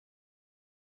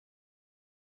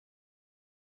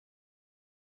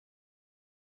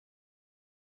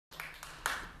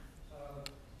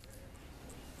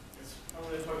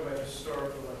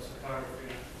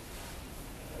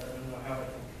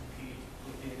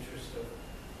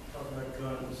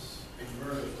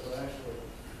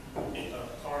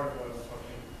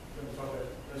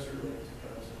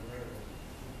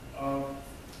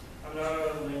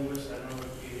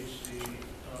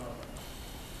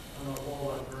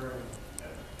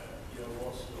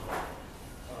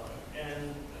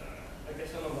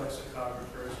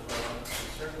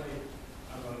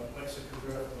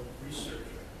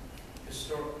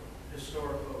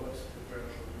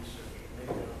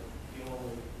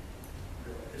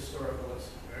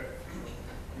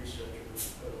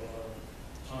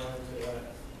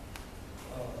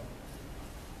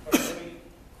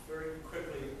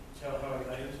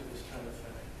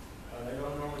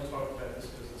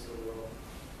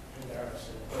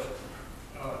accent, but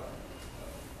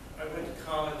I went to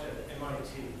college at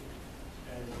MIT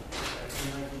and in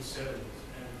the 1970s,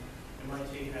 and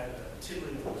MIT had a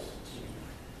tiddlywinks team,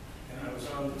 and I was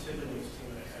on the tiddlywinks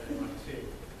team at MIT.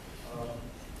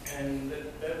 And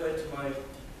that led to my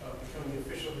becoming the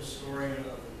official historian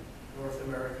of the North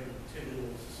American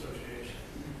Tiddlywinks Association.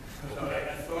 So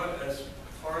I thought as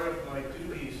part of my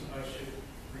duties I should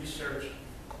research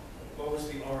what was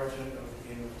the origin of the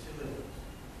game of tiddlywinks.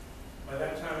 By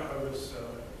that time I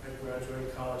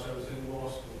graduated college, I was in law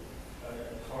school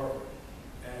at Harvard,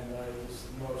 and I was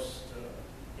the most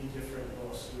indifferent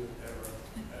law student ever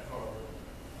at Harvard,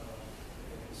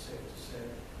 it's safe to say.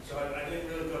 So I didn't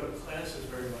really go to classes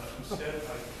very much. Instead,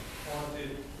 I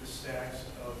haunted the stacks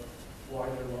of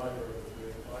Widener Library,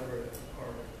 the library at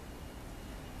Harvard.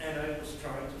 And I was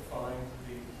trying to find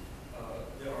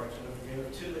the origin of the game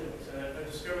of tiddlywinks. And I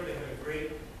discovered they had a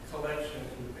great collection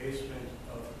in the basement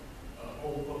of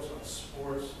old books on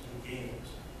sports and games.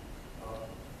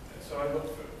 And so I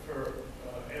looked for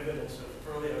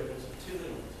early evidence of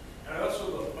tiddlywinks. And I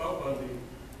also looked up on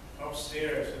the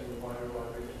upstairs in the Widener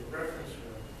Library in the reference room.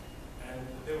 And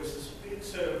there was this big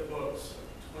set of books,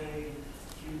 20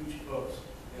 huge books,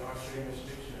 the Oxford English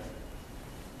Dictionary.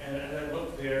 And I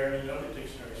looked there in other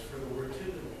dictionaries for the word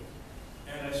tiddlywinks.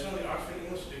 And I saw in the Oxford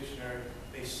English Dictionary,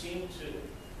 they seemed to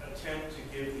attempt to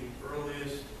give the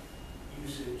earliest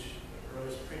usage, the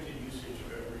earliest printed usage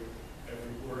of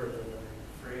every word, of every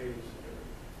phrase, every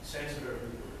sense of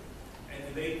every word.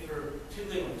 And they, for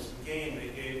tiddlywinks, the game, they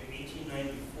gave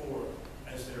 1894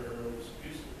 as their earliest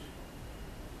usage.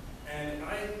 And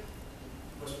I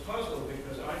was puzzled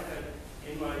because I had,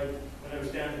 when I was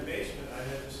down in the basement, I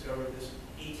had discovered this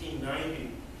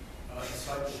 1890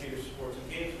 Encyclopedia of Sports and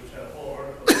Games, which had a whole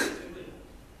article on tiddlywinks.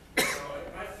 So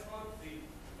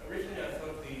originally I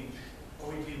thought the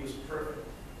OED was perfect,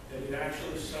 that it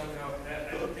actually somehow had,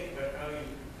 I didn't think about how you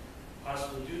could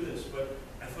possibly do this, but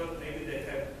I thought maybe they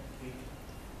had the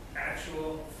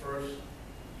actual first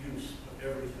use of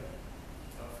everything,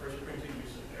 first printed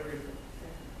use of everything,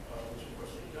 which of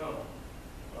course they don't.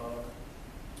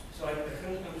 So I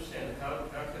couldn't understand how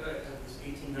could I have this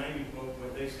 1890 book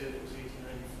when they said it was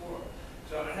 1894.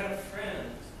 So I had a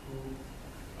friend who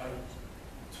I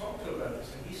talked to about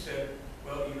this, and he said,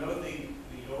 well, you know, the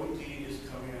OED is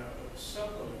coming out with a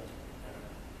supplement now,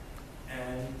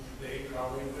 and they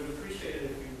probably would appreciate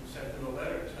it if you sent them a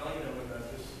letter telling them about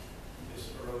this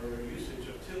earlier usage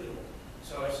of tiddlywinks.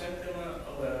 So I sent them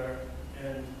a letter,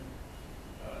 and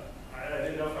I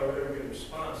didn't know if I would ever get a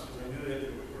response because I knew that they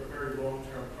were very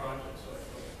long-term projects. So I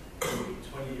thought maybe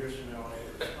 20 years from now I'll get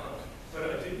a response. But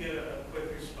I did get a quick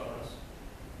response,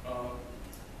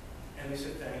 and they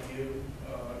said thank you.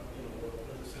 We'll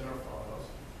put this in our files.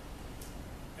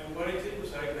 And what I did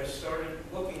was I started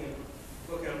looking at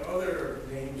other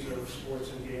names of sports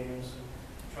and games, and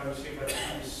trying to see if I could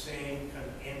do the same kind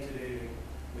of antedating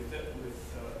with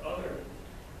other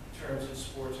terms in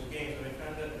sports and games. And I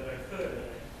found that I could. And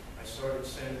I started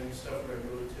sending stuff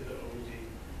regularly to the OED.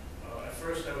 At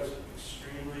first, I was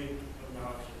extremely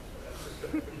obnoxious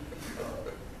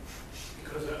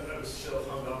because I was still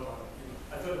hung up on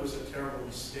it. I thought it was a terrible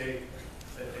mistake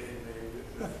that they had made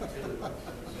with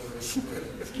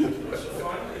tiddlywinks. So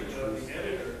finally, the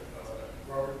editor,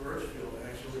 Robert Birchfield,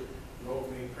 actually wrote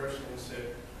me personally and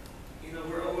said,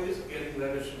 we're always getting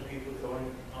letters from people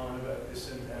going on about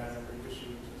this and that, and we wish you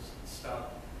would just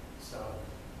stop.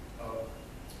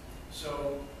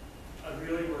 So I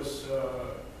really was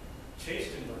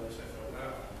chastened by this. I thought,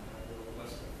 wow, I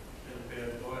must have been a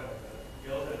bad boy. I got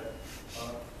yelled at.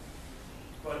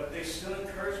 But they still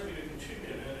encouraged me to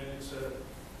contribute, and it's a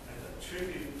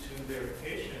tribute to their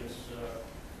patience,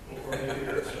 or maybe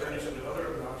their experience with other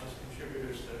obnoxious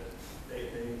contributors that they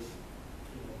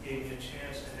gave me a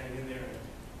chance to hang in there and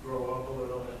grow up a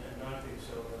little and not be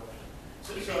so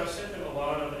obnoxious. So I sent them a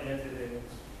lot of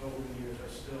antedatings over the years.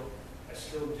 I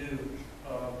still do.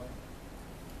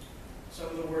 Some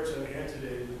of the words I've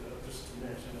antedated, just to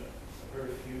mention a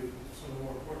very few, some of the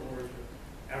more important words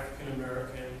are African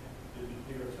American. The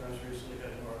New York Times recently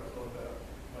had an article about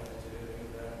my antedating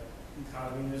of that.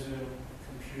 Communism,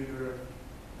 computer,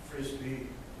 frisbee,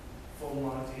 full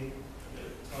Monty. The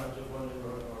Times of London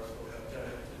wrote an article about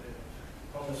that today.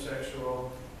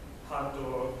 Homosexual, hot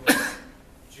dog,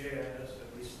 jazz, at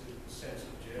least the sense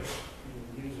of jazz,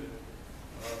 music.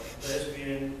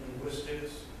 Lesbian,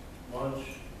 linguistics,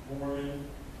 lunch, Mormon,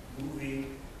 movie,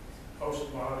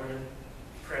 postmodern,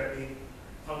 preppy,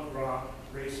 punk rock,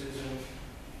 racism,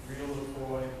 real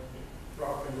McCoy,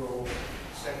 rock and roll,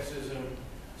 sexism,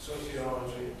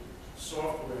 sociology,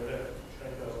 software,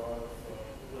 that got a lot of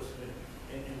publicity,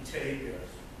 in teddy bears.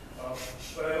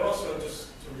 But I also, just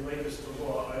to relate this to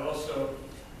law, I also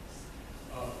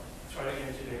try to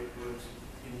antedate words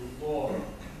in law,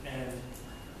 and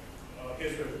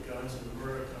here's where the guns and the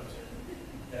murder comes in.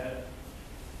 That,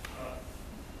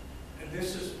 and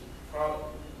this is probably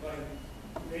my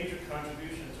major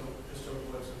contribution to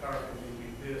historical lexicography,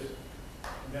 maybe this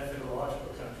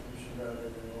methodological contribution rather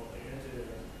than all the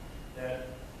antedatings, that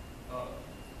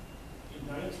in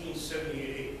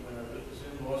 1978, when I was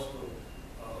in law school,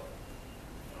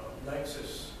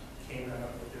 Lexis came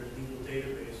out with their legal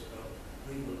database of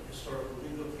historical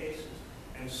legal cases.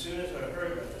 And as soon as I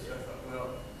heard about this, I thought, well,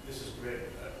 this is great.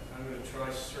 I'm going to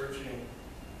try searching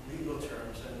legal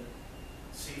terms and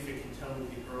see if it can tell me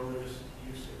the earliest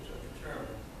usage of the term,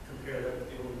 compare that with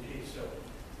the OED. So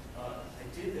I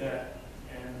did that,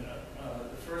 and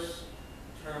the first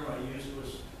term I used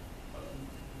was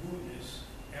mootness,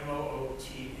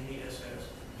 M-O-O-T-N-E-S-S.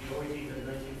 The OED had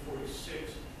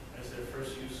 1946 as their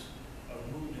first use of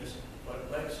mootness,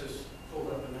 but Lexis pulled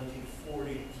up a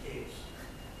 1940 case.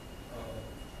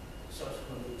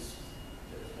 Subsequently,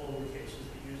 there's older cases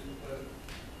that use it. But,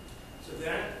 so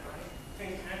that, I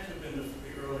think, had to have been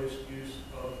the earliest use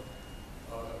of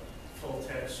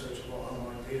full-text searchable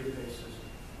online databases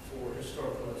for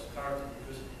historical lexicography,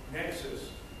 because Nexus,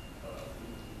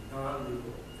 the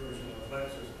non-legal version of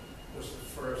Lexis, was the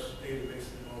first database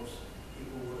that most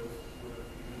people would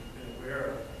have even been aware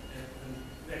of. And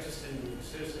Nexus didn't even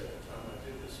exist at the time I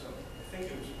did this, so I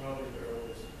think it was probably the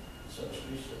earliest such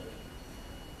research.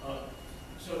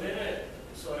 So then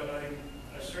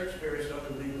I searched various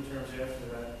other legal terms after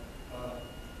that,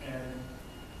 and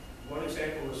one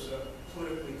example was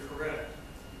politically correct,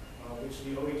 which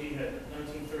the OED had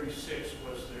 1936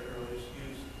 was their earliest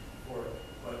use for it,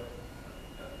 but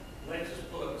Lexis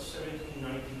pulled up a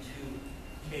 1792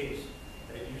 case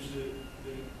that used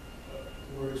the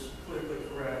words politically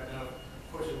correct. Now,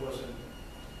 of course, it wasn't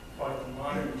quite the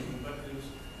modern meaning, but it was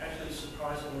actually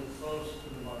surprisingly close to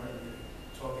the modern meaning,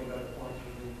 talking about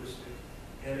appointing linguistic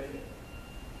etiquette.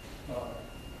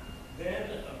 Then,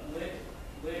 a bit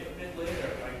later,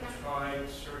 I tried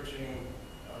searching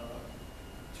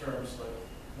terms like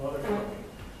motherfucking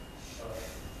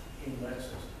in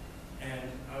Lexis.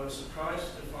 And I was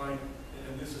surprised to find,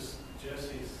 and this is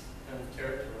Jesse's kind of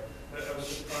territory, but I was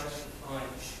surprised to find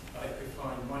I could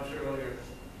find much earlier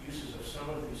uses of some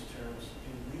of these terms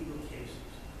in legal cases.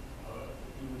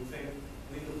 You would think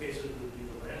legal cases would be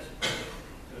the last to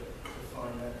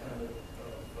find that kind of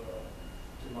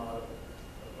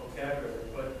vocabulary.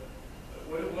 But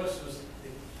what it was the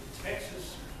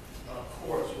Texas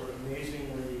courts were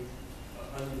amazingly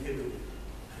uninhibited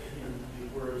in the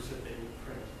words that they would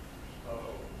print.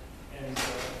 And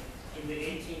in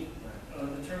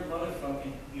the term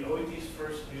motherfucking, the OED's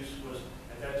first use was,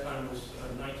 at that time, was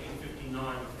 1959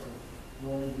 from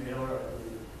Norman Mailer, I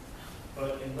believe.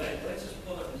 But in Lexis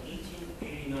pulled up an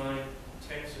 1889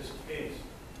 Texas case.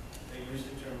 They used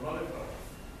the term motherfucker.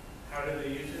 How did they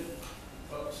use it?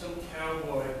 Well, some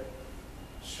cowboy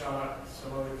shot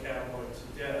some other cowboy to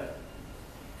death.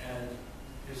 And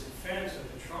his defense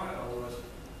at the trial was,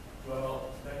 well,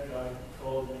 that guy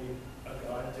called me a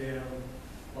goddamn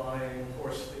lying,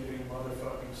 horse-thieving,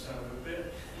 motherfucking son of a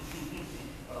bitch.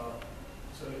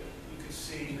 So you could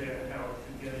see there how it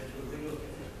could get into a legal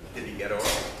case. Did he get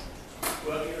off?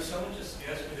 Well, someone just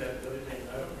asked me that the other day, and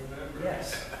I don't remember.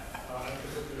 Yes. I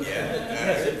could look it up.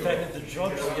 Yes, in fact,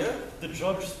 the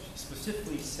judge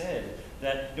specifically said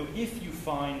that if you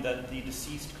find that the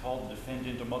deceased called the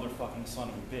defendant a motherfucking son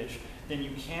of a bitch, then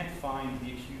you can't find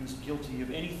the accused guilty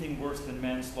of anything worse than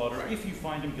manslaughter if you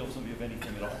find him guilty of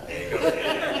anything at all. There you go.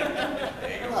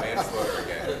 There you go, manslaughter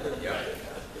again. Yeah.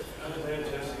 I'm glad,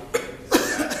 Jesse.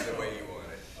 That's the way you want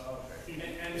it.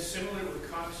 And similar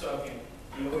with cocksucking,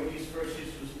 the OED's first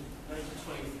use was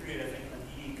 1923, I think, on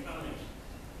E. Cummings.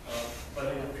 But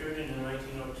it appeared in a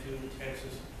 1902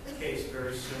 Texas case,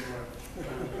 very similar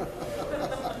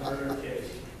murder case.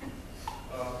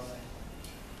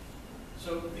 So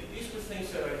these were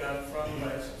things that I got from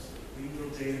Lexis, the legal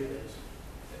database.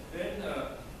 Then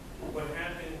what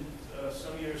happened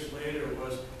some years later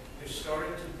was there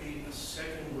started to be a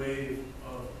second wave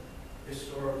of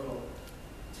historical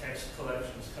text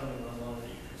collections coming online that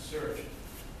you could search.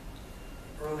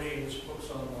 Early English books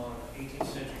online, 18th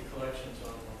century collections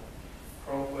online,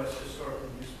 ProQuest historical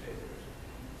newspapers,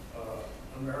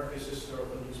 America's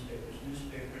historical newspapers,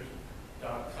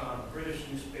 newspapers.com, British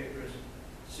newspapers,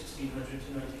 1600 to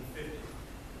 1950.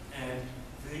 And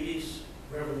these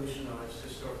revolutionized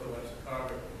historical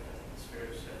lexicography, I think it's fair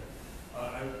to say.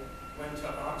 I went to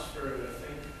Oxford, I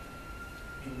think,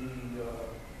 in the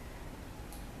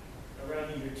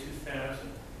around the year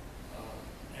 2000,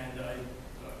 and I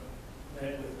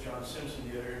met with John Simpson,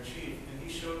 the editor-in-chief, and he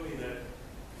showed me that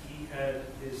he had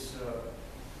his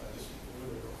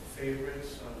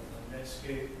favorites on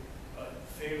Netscape,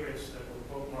 favorites that were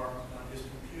bookmarked on his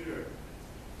computer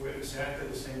were exactly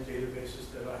the same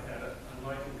databases that I had on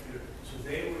my computer. So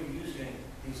they were using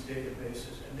these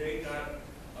databases, and they got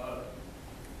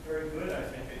very good, I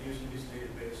think, at using these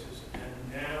databases.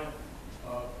 And now,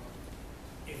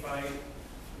 if I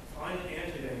find an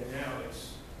antedating now,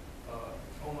 it's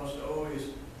almost always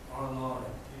online.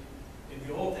 In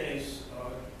the old days,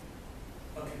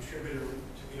 a contributor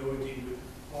to the OED would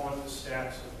haunt the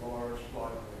stacks of large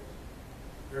libraries,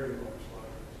 very large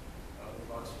libraries, with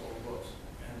lots of old books,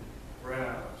 and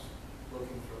browse,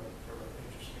 looking for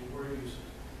interesting word uses.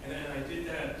 And I did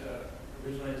that,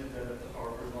 originally I did that at the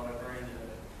Harvard Library and then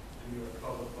at the New York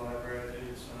Public Library. I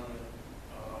did some,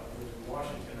 I was in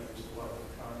Washington, I used a lot of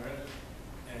Congress,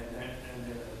 and then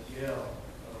at Yale,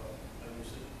 I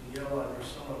used the Yale Library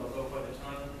somewhat, although by the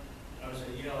time I was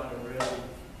at Yale, I really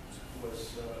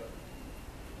was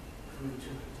grew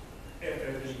to it. After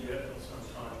I did Yale some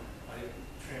time, I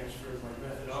transferred my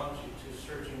methodology to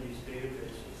searching these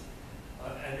databases.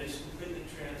 And it's completely the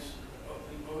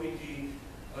OED,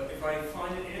 if I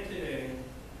find an antedating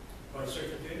by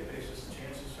searching databases, the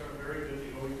chances are very good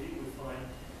the OED would find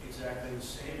exactly the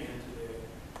same antedating,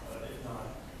 if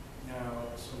not now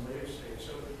at some later stage.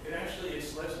 So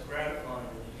it's less gratifying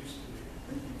than it used to be.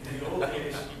 In the old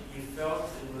days, you felt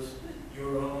it was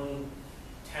your own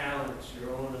talents,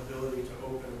 your own ability to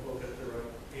open a book at the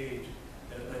right page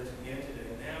that led to the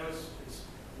antedating. Now it's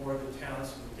more the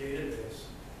talents of the database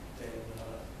than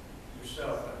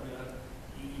yourself. I mean,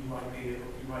 you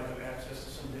might have access to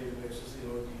some databases the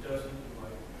OED doesn't. You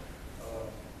might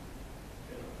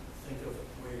think of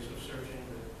ways of searching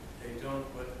that they don't.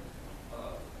 But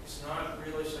it's not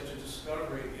really such a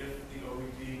discovery if the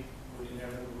OED would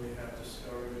inevitably have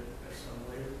discovered it at some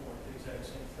later point, the exact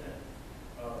same thing.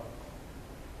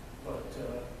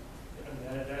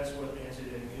 That's what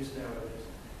antedating is nowadays.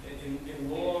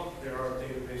 In law, there are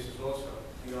databases also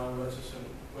beyond Lexis and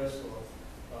Westlaw.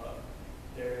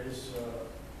 There is,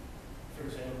 for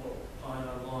example, Pine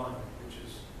Online, which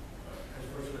has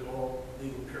virtually all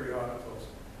legal periodicals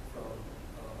from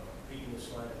the English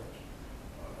language,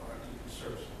 or you can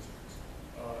search them.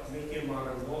 Making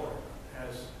Modern Law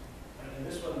has, and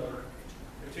this one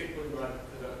particularly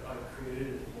that I created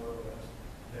it more or less,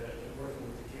 that working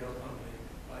with the Yale company,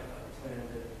 I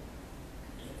planned it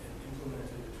and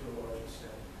implemented it to a large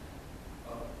extent.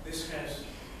 This has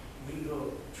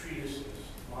legal treatises,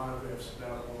 monographs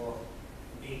about law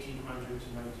from 1800 to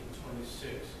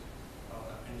 1926,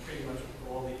 and pretty much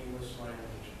all the English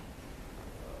language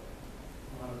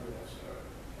monographs are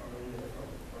in there from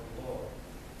law.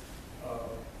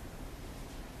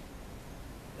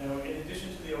 Now, in addition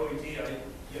to the OED,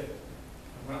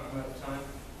 I'm out of time.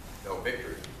 No,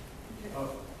 victory.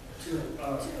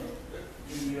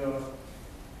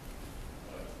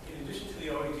 In addition to the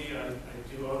OED, I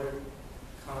do other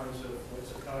kinds of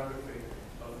lexicography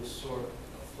of this sort.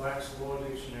 Flax Law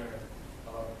Dictionary.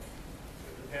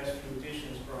 The past few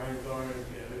editions, Brian Garner,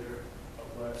 the editor of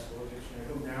Flax Law Dictionary,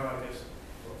 who now I guess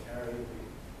will carry the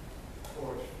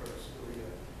torch for Scalia.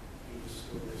 He was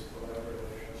Scalia's collaborator on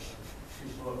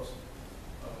 2 books.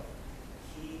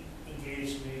 He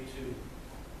engaged me to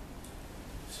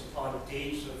supply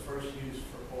dates of first use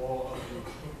for all of the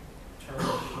terms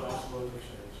of Flax Law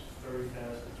Dictionary,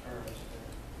 30,000 terms.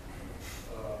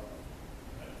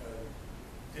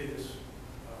 I did this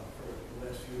for the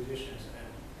last few editions,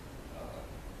 and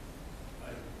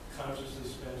I consciously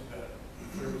spent about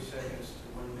 30 seconds to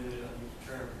 1 minute on each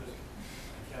term because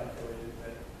I calculated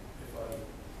that if I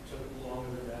took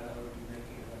longer than that, I would be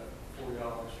making about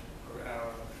 $4 per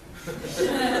hour.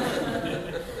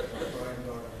 Brian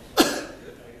Garner. I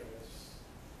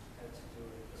had to do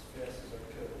it as fast as I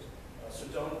could. So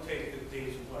don't take the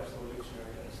dates of Black's Law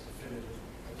Dictionary as definitive.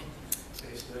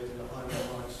 Basically, I did a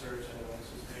online search and a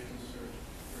Lexis search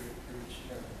for each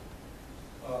term.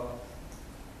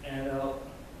 And I'll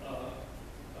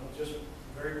just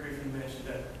very briefly mention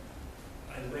that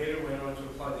I later went on to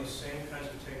apply these same kinds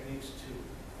of techniques to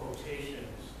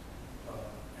quotations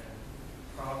and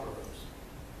proverbs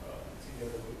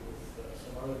together with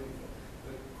some other people.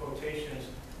 But quotations,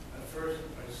 at first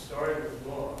I started with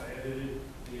law. I edited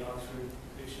the Oxford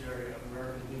Dictionary of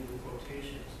American Legal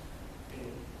Quotations in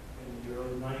the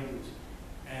early 90s.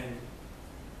 And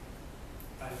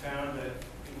I found that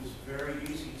it was very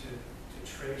easy to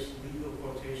trace legal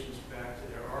quotations back to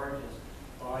their origins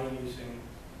by using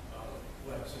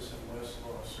Lexis and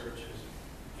Westlaw searches.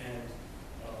 And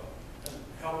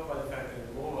helped by the fact that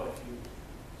in law, if you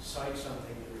cite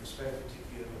something, you're expected to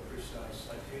give a precise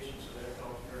citation, so that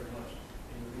helped very much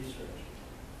in the research.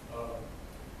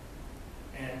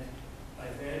 And I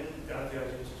then got the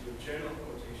idea to do a general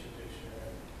quotation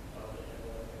dictionary and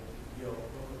Yale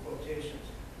local quotations,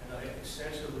 and I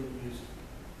extensively used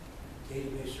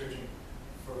database searching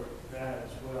for that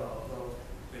as well, although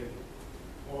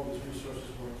all these resources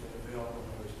weren't available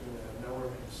when I was doing that. Now we're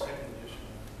in the second edition,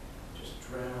 just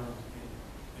drowned in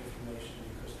information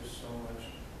because there's so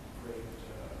many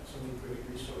great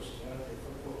resources out there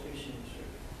for quotation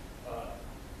research.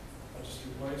 I'll just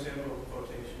give one example of a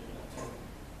quotation and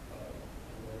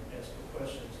then ask the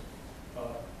questions.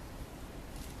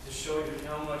 To show you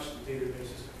how much the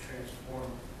databases have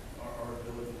transformed our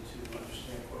ability to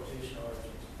understand quotation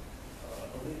origins.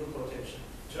 A legal quotation: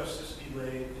 justice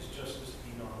delayed is justice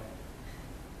denied.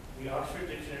 The Oxford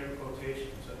Dictionary of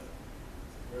Quotations, a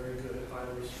very good,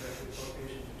 highly respected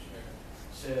quotation dictionary,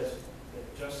 says that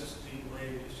justice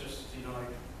delayed is justice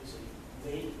denied is a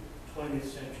late 20th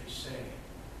century saying.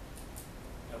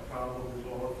 Now, probably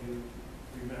all of you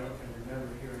can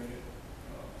remember hearing it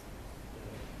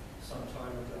some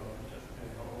time ago, and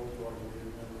how old you are, you may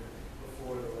remember it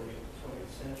before the late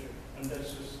 20th century. And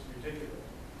that's just ridiculous.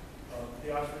 The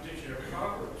Oxford Dictionary of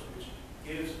Proverbs, which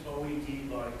gives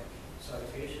OED-like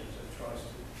citations and tries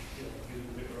to give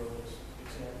the earliest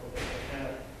example that they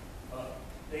have.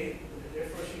 Their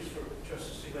first use for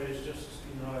justice delayed is justice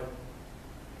denied.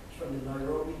 It's from the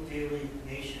Nairobi Daily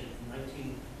Nation in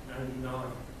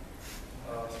 1999.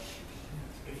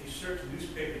 If you search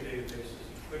newspaper databases,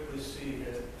 you quickly see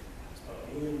that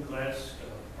William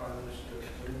Gladstone, Prime Minister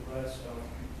William Gladstone,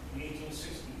 in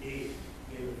 1868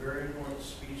 gave a very important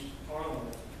speech to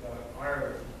Parliament about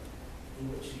Ireland,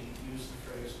 in which he used the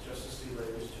phrase "justice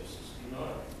delayed is justice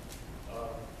denied."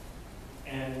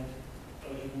 And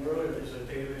even earlier, there's a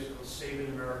database called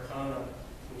Sabin Americana,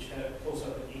 which pulls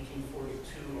up an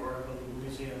 1842 article in the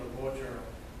Louisiana Law Journal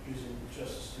using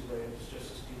justice delayed is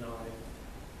justice denied.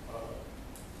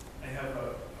 I have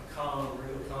a column, a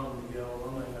regular column in the Yale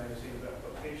Alumni Magazine about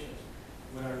quotations.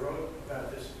 When I wrote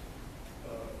about this,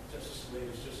 justice delayed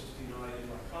is justice denied in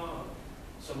my column,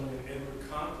 someone named Edward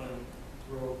Conklin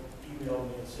emailed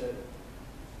me and said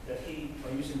that he,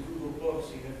 by using Google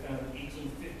Books, he had found an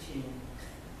 1815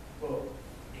 book,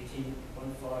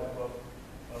 1815 book,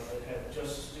 that had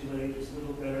justice delayed is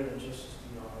little better than justice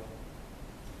denied.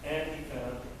 And he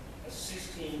found a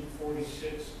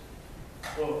 1646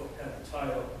 book had the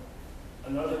title,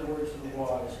 Another Word to the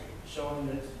Wise, showing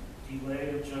that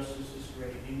delay of justice is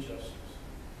great injustice.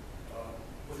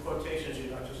 With quotations,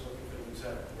 you're not just looking for the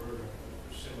exact word,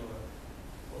 but for similar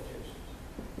quotations.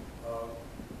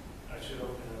 I should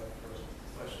open it up for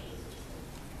questions at this point.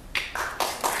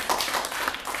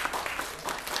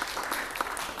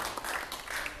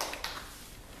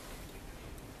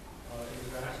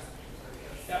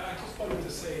 Yeah, I just wanted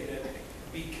to say that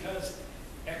because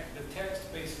the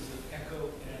text bases of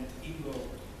echo and ego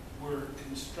were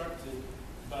constructed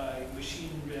by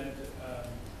machine-read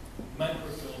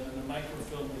microfilm, and the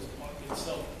microfilm is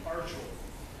itself partial,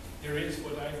 there is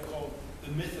what I call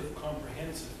the myth of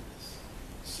comprehensiveness.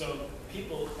 So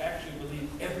people actually believe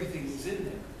everything is in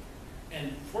there.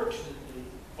 And fortunately,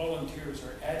 volunteers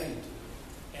are adding to it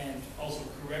and also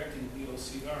correcting the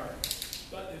OCR.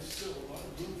 But there's still a lot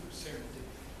of room for serendipity.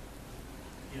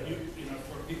 Yeah. You know,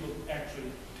 for people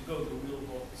actually to go to real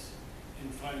books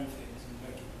and find things and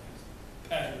recognize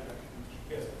pattern recognition.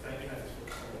 Yes, thank you.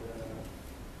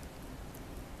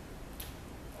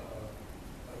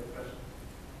 Other questions?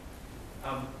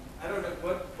 I don't know,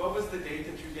 what was the date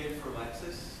that you gave for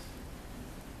Lexis?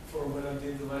 For when I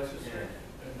did the Lexis Yeah.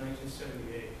 in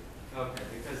 1978. Okay,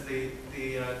 because the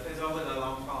Trésor de la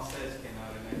langue française came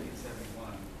out in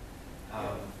 1971.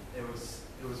 It was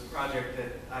a project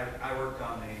that I worked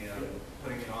on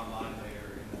putting it online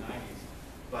later in the 90s,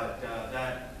 but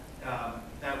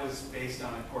that was based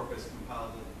on a corpus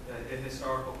compiled, a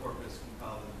historical corpus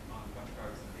compiled on punch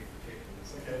cards and paper tape.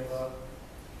 Okay, well,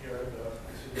 here I go.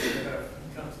 I should have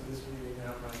come to this meeting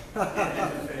now. My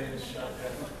fan is shut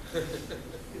down.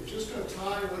 Just to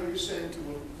tie what you're saying to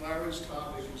what Larry's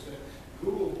topic is that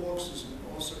Google Books is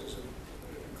also an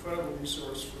incredible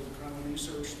resource for the kind of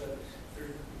research that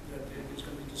is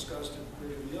going to be discussed at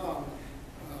Brigham Young.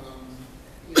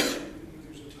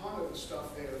 There's a ton of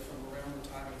stuff there from around the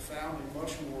time of the founding,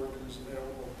 much more than is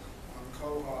available on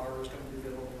coauthor or is going to be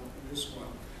available in this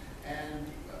one. And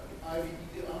I've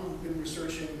been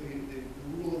researching the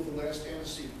rule of the last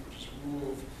antecedent, which is a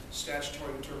rule of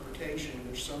statutory interpretation,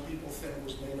 which some people think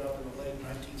was made up in the late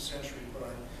 19th century by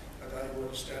a I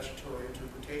wrote a statutory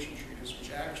interpretation treatise,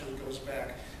 which actually goes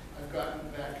back, I've gotten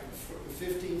back in the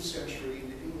 15th century in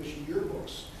the English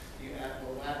yearbooks,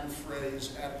 the Latin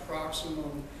phrase, ad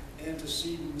proximum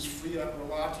antecedens fiat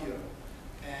relatio.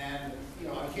 And, you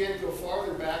know, I can't go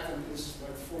farther back than this,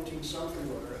 like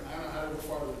 14-something order, and I don't know how to go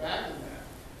farther back than that,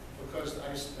 because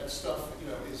that stuff, you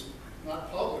know, is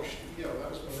not published. You know, that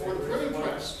was before the printing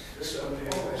press.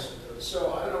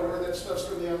 So I don't know where that stuff's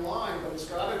going to be online, but it's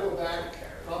got to go back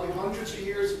probably hundreds of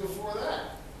years before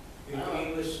that. The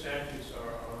English statutes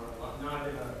are not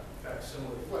in a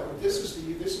facsimile. Right, but this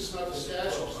is not the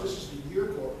statutes, this is the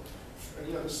yearbook.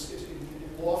 You know, it's in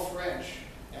law French,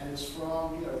 and it's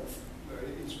from, you know,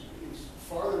 it's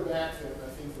farther back than, I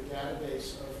think, the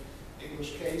database of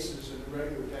English cases in the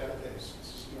regular database.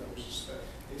 It's, you know,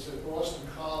 it's at Boston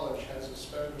College,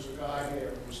 there's a guy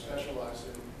there who specialized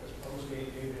in it, as opposed to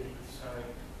David, sorry.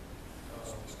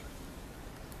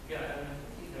 Yeah, and I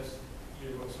think he has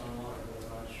yearbooks online, but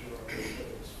I'm not sure whether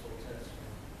it's full text.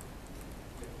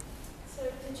 So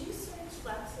did you search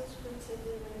Lexis for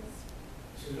tiddlywinks?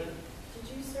 Excuse me? Did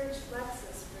you search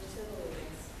Lexis for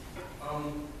tiddlywinks?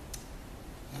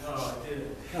 No, I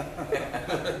didn't.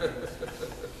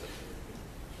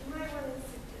 You might want to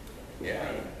see. Yeah,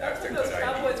 That's that's a what those good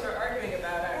cowboys idea. were arguing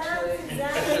about, That's actually.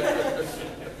 exactly.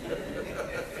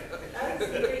 That's a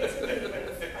great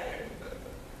tiddlywinks fight.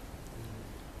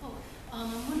 Oh,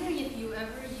 I'm wondering if you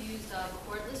ever used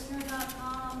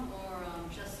courtlistener.com or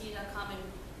justia.com, and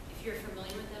if you're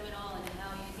familiar with them at all, and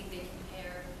how you think they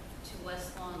compare to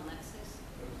Westlaw and Lexis.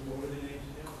 What were the names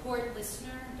again?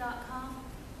 Courtlistener.com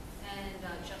and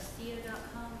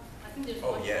justia.com. I think there's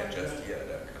Oh, one yeah, more. just, yeah,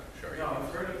 that, sure. No,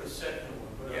 I've heard of the second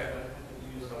one, but Yeah. I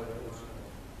haven't used either one.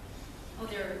 Oh,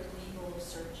 they're legal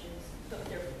searches, but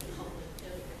they're public.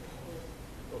 They're public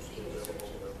legal searches.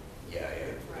 Yeah,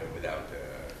 without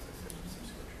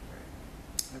subscription,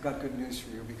 right? I've got good news for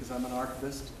you because I'm an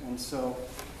archivist, and so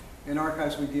in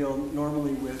archives we deal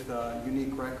normally with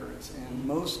unique records, and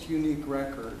most unique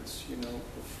records, you know,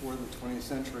 before the 20th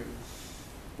century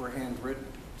were handwritten.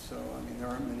 So, I mean, there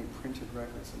aren't many printed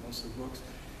records, they're mostly books.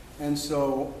 And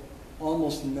so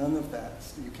almost none of that,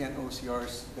 you can't OCR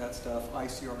that stuff,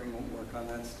 ICR won't work on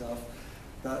that stuff.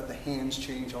 The hands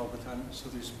change all the time, so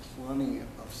there's plenty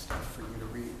of stuff for you to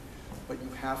read. But you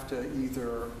have to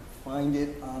either find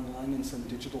it online in some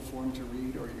digital form to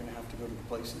read, or you're going to have to go to the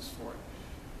places for it.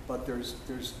 But there's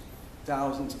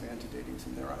thousands of antedatings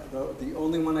in there. The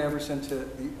only one I ever sent to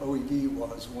the OED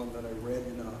was one that I read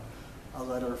in a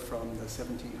letter from the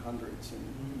 1700s in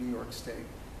New York State.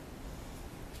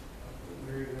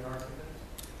 Were you an archivist?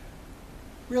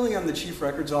 Really, I'm the chief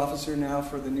records officer now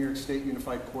for the New York State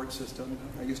Unified Court System.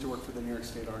 I used to work for the New York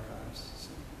State Archives.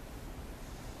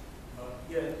 So.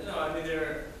 Yeah, no, I mean,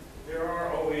 there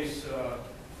are always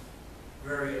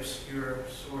very obscure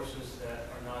sources that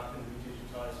are not going to be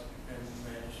digitized and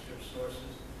manuscript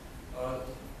sources.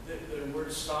 The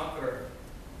word soccer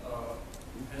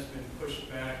has been pushed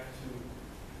back to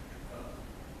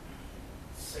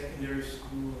secondary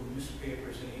school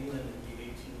newspapers in England in the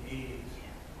 1880s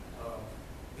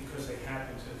because they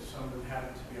some of them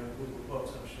happen to be on Google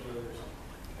Books. I'm sure there's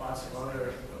lots of other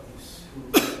of these school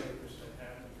newspapers that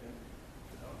happen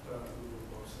to put on Google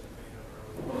Books that they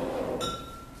have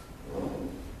early.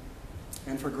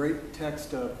 And for great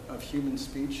text of human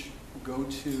speech, go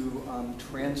to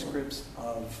transcripts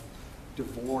of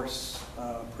divorce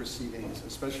proceedings,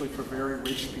 especially for very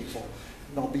rich people.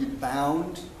 They'll be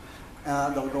bound.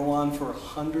 They'll go on for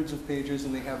hundreds of pages,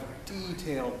 and they have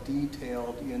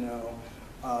detailed, you know,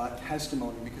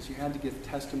 testimony, because you had to give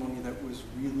testimony that was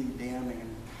really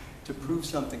damning to prove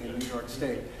something in New York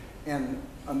State. And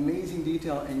amazing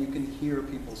detail, and you can hear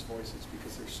people's voices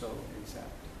because they're so exact.